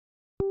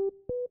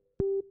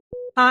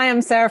Hi,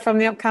 I'm Sarah from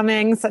The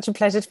Upcoming. Such a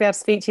pleasure to be able to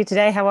speak to you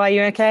today. How are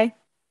you? Okay?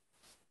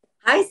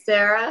 Hi,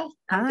 Sarah.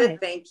 I'm good, Hi.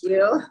 thank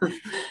you.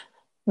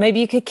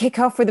 Maybe you could kick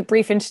off with a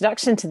brief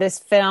introduction to this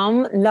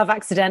film, Love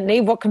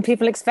Accidentally. What can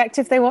people expect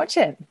if they watch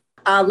it?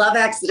 Love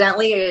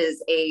Accidentally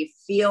is a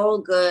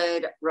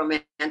feel-good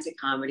romantic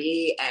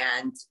comedy,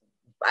 and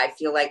I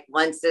feel like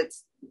once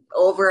it's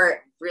over, it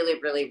really,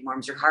 really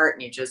warms your heart,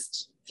 and you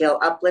just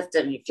feel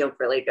uplifted and you feel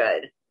really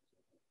good.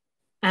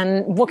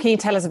 And what can you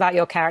tell us about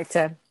your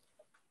character?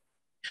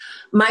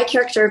 My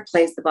character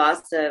plays the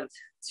boss of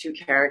two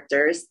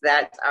characters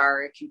that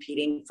are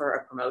competing for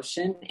a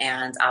promotion,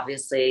 and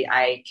obviously,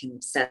 I can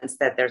sense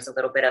that there's a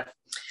little bit of,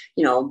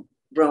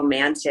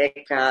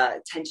 romantic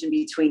tension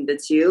between the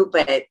two,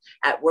 but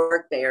at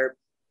work they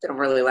don't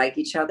really like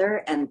each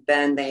other, and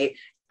then they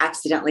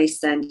accidentally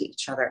send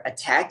each other a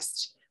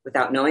text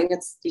without knowing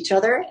it's each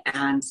other,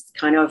 and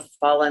kind of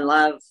fall in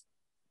love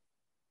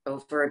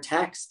over a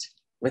text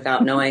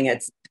without knowing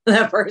it's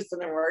the person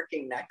they're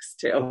working next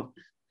to.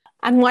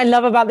 And what I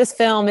love about this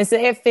film is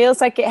that it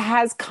feels like it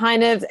has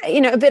kind of,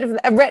 a bit of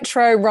a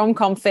retro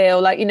rom-com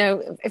feel. Like,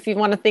 if you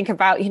want to think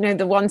about,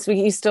 the ones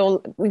we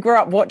grew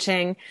up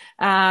watching,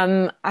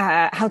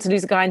 How to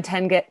Lose a Guy in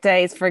 10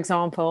 Days, for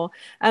example.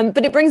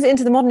 But it brings it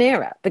into the modern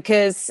era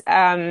because,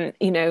 having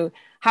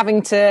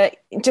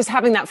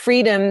that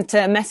freedom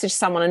to message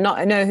someone and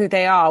not know who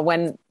they are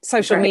when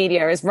social Right.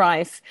 media is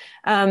rife.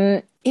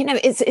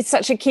 It's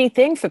such a key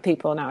thing for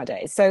people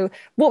nowadays. So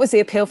what was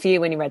the appeal for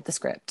you when you read the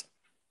script?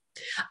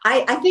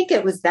 I think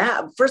it was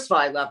that. First of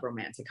all, I love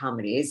romantic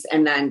comedies,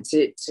 and then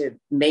to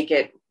make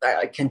it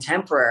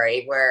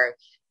contemporary, where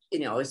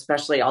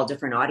especially all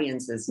different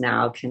audiences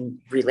now can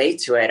relate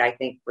to it, I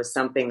think was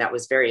something that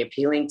was very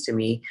appealing to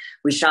me.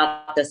 We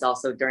shot this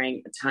also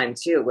during a time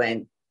too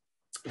when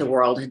the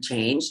world had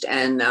changed,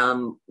 and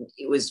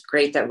it was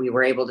great that we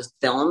were able to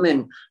film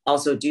and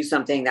also do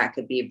something that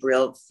could be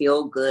real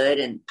feel good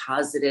and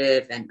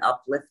positive and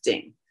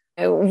uplifting.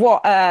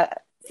 What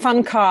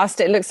fun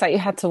cast it looks like you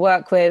had to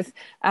work with,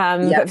 Yeah.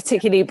 but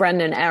particularly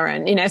Brenda and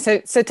Aaron. So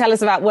tell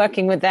us about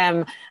working with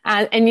them,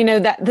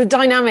 and that the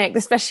dynamic,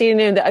 especially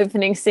the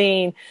opening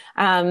scene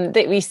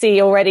that we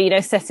see already,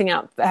 setting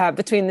up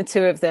between the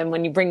two of them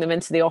when you bring them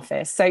into the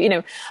office. So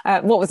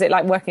what was it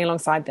like working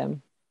alongside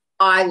them?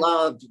 I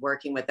loved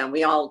working with them.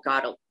 We all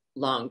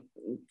along,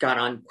 got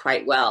on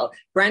quite well.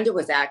 Brenda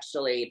was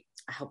actually,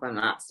 I hope I'm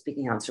not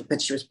speaking out,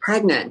 but she was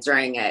pregnant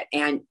during it.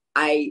 And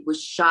I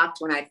was shocked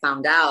when I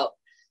found out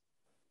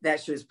that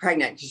she was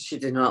pregnant because she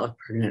did not look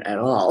pregnant at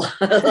all.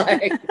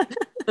 Like,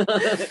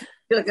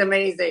 she looked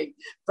amazing.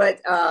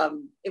 But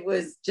it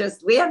was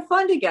just, we had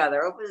fun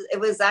together. It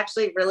was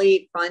actually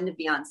really fun to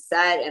be on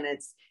set. And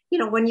it's,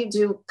 when you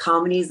do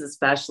comedies,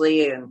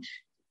 especially, and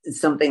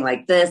something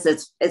like this,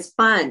 it's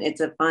fun.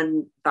 It's a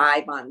fun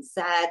vibe on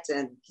set,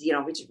 and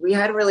we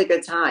had a really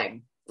good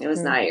time. It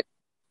was nice.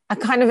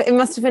 It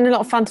must have been a lot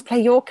of fun to play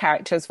your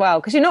character as well,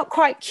 because you're not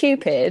quite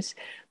Cupid,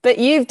 but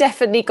you've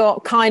definitely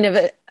got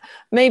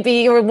maybe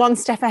you're one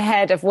step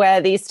ahead of where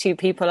these two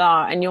people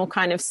are, and you're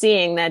kind of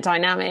seeing their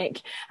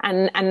dynamic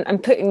and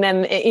putting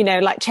them,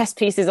 like chess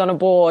pieces on a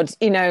board,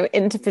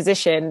 into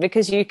position,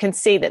 because you can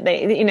see that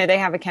they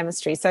have a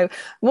chemistry. So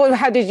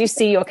how did you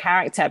see your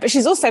character? But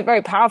she's also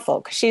very powerful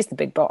because she's the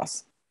big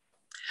boss.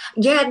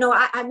 Yeah, no,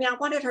 I mean, I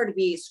wanted her to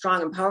be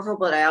strong and powerful,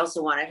 but I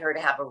also wanted her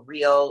to have a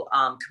real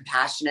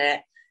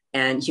compassionate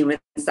and human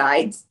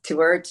side to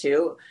her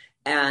too.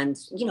 And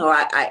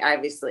I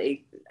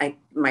obviously,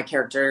 my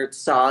character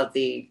saw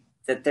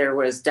that there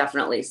was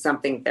definitely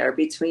something there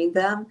between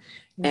them,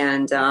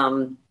 and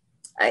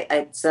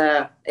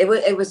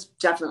it was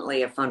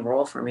definitely a fun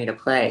role for me to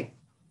play,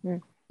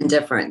 Mm. and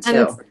different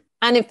And too.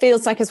 and it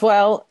feels like as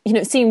well,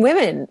 seeing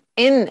women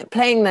in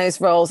playing those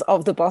roles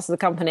of the boss of the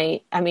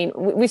company. I mean,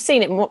 we've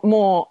seen it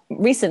more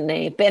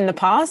recently, but in the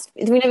past,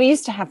 we never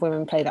used to have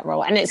women play that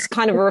role. And it's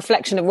kind of a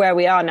reflection of where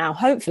we are now,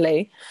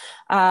 hopefully,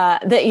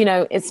 that,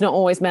 it's not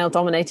always male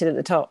dominated at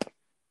the top.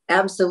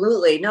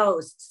 Absolutely, no, it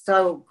was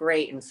so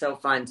great and so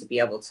fun to be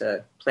able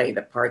to play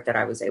the part that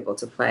I was able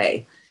to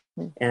play,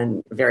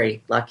 and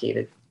very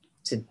lucky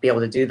to be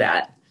able to do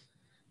that.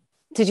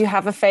 Did you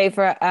have a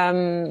favorite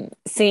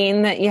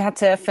scene that you had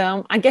to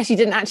film? I guess you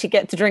didn't actually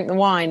get to drink the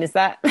wine. Is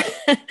that?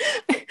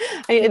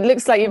 It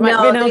looks like you might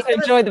have No, been able to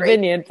enjoy the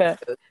vineyard,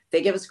 but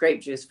they give us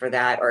grape juice for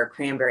that, or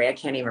cranberry. I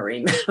can't even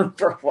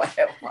remember what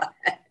it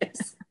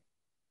was.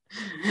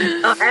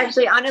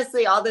 Actually,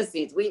 honestly, all the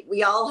scenes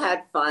we all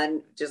had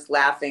fun, just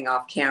laughing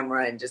off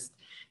camera, and just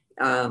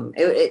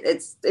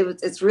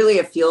it's really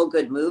a feel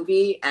good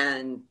movie,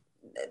 and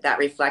that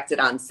reflected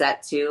on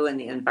set too, and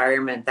the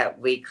environment that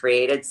we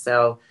created.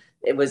 So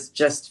it was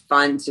just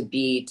fun to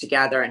be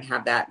together and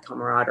have that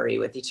camaraderie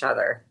with each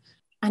other.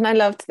 and I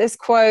loved this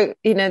quote,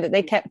 that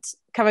they kept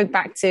coming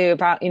back to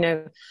about,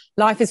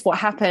 life is what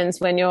happens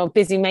when you're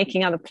busy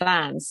making other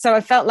plans. So I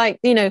felt like,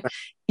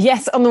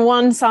 yes, on the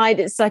one side,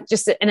 it's like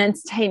just an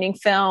entertaining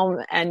film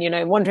and,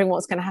 wondering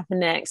what's going to happen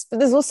next. But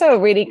there's also a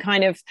really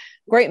kind of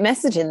great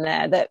message in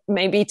there that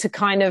maybe to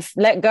kind of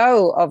let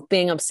go of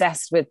being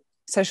obsessed with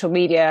social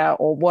media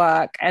or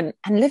work and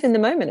live in the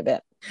moment a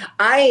bit.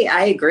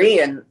 I agree.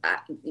 And,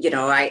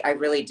 I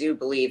really do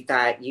believe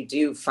that you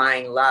do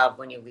find love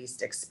when you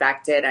least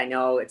expect it. I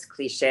know it's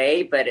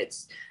cliche, but it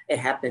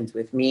happened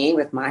with me,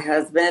 with my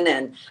husband.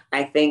 And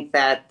I think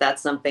that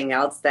that's something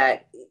else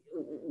that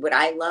what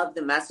I love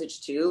the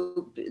message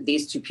too,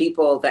 these two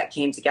people that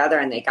came together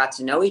and they got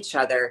to know each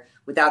other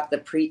without the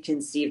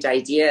preconceived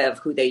idea of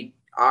who they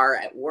are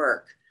at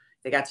work.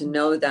 They got to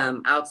know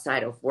them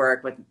outside of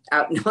work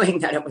without knowing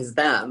that it was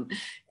them.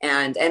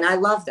 And I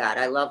love that.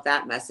 I love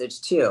that message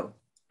too.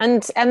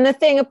 And the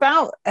thing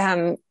about,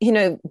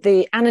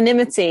 the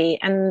anonymity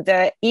and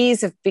the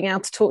ease of being able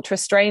to talk to a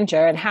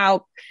stranger and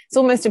how it's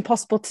almost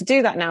impossible to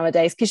do that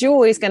nowadays, because you're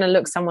always going to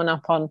look someone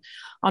up on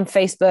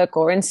Facebook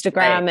or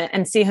Instagram, right,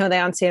 and see who they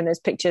are and see in those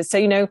pictures. So,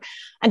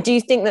 and do you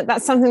think that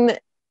that's something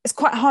that is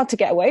quite hard to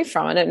get away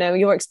from? I don't know,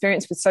 your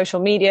experience with social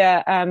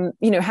media,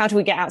 how do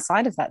we get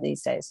outside of that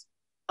these days?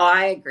 Oh,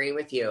 I agree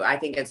with you. I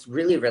think it's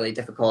really, really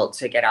difficult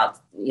to get out,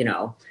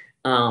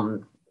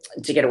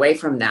 to get away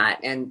from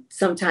that. And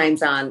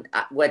sometimes on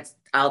what's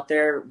out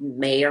there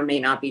may or may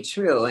not be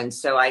true. And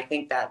so I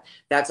think that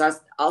that's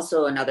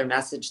also another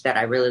message that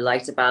I really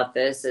liked about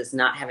this is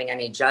not having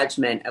any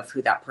judgment of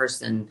who that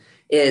person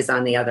is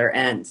on the other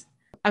end.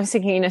 I was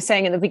thinking,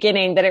 saying at the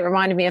beginning that it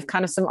reminded me of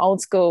kind of some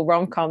old school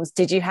rom-coms.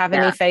 Did you have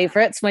any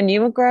favorites when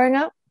you were growing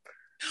up?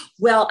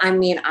 Well, I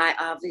mean, I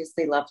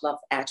obviously love Love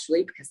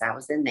Actually because I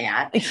was in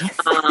that.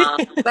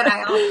 But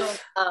I also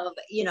love,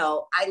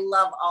 I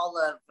love all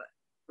of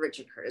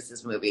Richard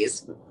Curtis's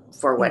movies,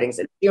 For Weddings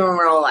and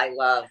Funeral. I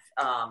love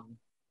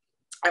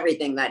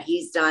everything that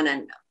he's done,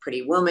 and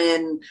Pretty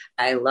Woman.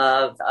 I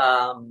love,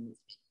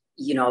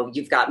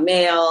 You've Got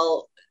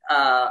Mail,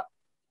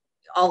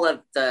 all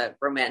of the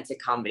romantic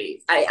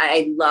comedies.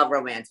 I love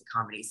romantic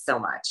comedies so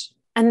much.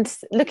 And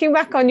looking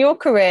back on your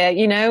career,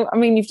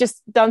 you've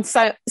just done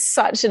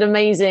such an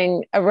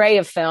amazing array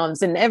of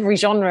films in every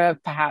genre,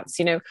 perhaps.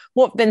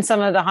 What have been some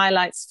of the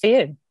highlights for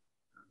you?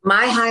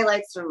 My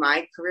highlights from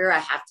my career, I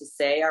have to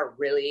say, are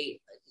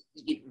really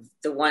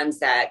the ones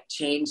that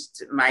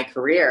changed my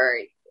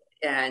career.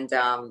 And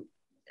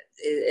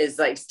is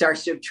like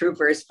Starship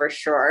Troopers for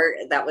sure.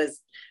 That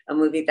was a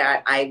movie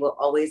that I will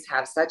always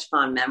have such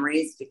fond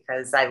memories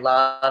because I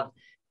love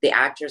the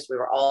actors. We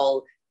were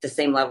all the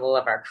same level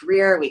of our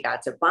career. We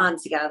got to bond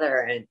together,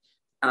 and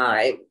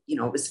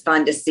it was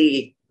fun to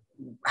see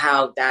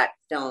how that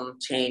film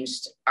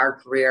changed our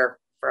career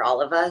for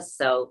all of us.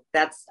 So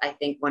that's, I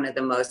think, one of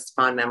the most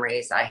fond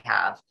memories I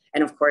have.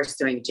 And of course,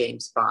 doing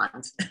James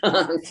Bond.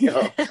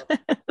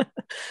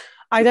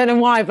 I don't know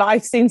why, but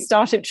I've seen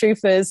Starship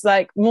Troopers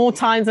like more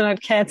times than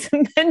I'd care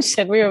to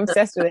mention. We were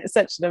obsessed with it. It's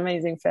such an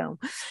amazing film.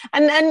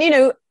 And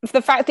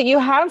the fact that you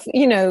have,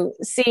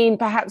 seen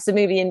perhaps the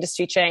movie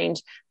industry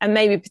change, and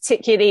maybe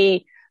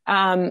particularly,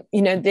 the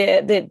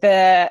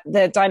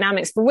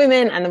dynamics for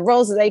women and the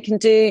roles that they can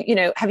do,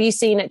 have you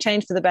seen it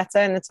change for the better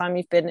in the time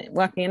you've been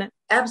working in it?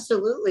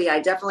 Absolutely.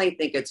 I definitely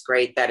think it's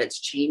great that it's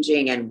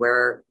changing and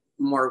where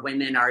more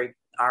women are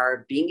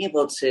being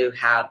able to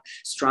have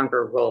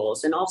stronger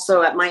roles, and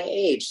also at my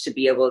age to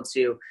be able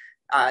to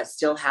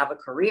still have a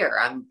career.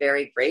 I'm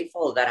very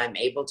grateful that I'm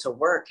able to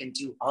work and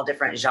do all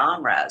different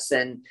genres.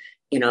 And,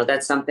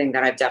 that's something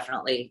that I've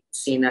definitely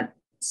seen that's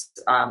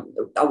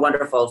a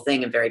wonderful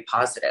thing and very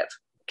positive.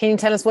 Can you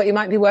tell us what you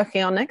might be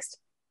working on next?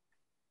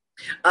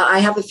 I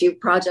have a few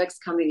projects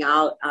coming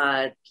out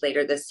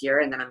later this year,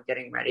 and then I'm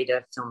getting ready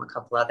to film a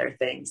couple other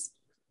things.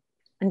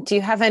 And do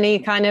you have any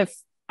kind of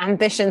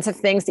ambitions of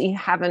things that you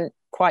haven't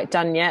quite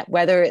done yet,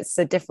 whether it's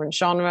a different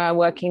genre,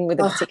 working with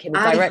a particular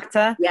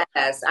director?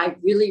 Yes, I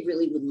really,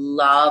 really would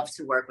love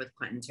to work with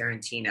Quentin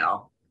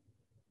Tarantino.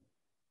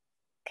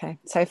 Okay,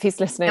 so if he's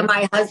listening. And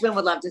my husband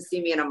would love to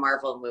see me in a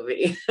Marvel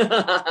movie.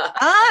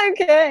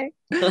 Okay.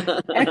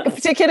 A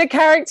particular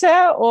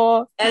character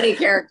or? Any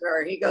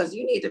character. He goes,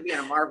 you need to be in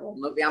a Marvel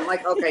movie. I'm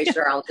like, okay,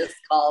 sure. I'll just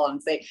call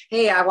and say,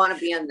 hey, I want to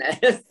be in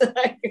this.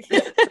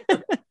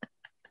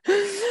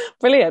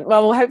 Brilliant.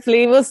 Well,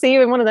 hopefully we'll see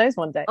you in one of those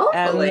one day.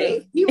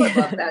 Hopefully. You would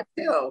love that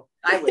too.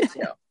 I would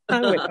too.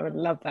 I would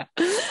love that.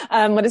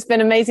 Well, it's been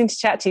amazing to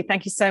chat to you.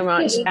 Thank you so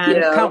much. Thank and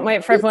you. Can't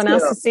wait for everyone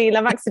else to see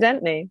Love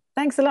Accidentally.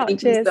 Thanks a lot.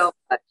 Thank Cheers. You so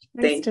much.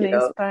 Thanks, Thank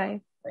Denise. you.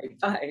 Bye.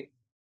 Bye.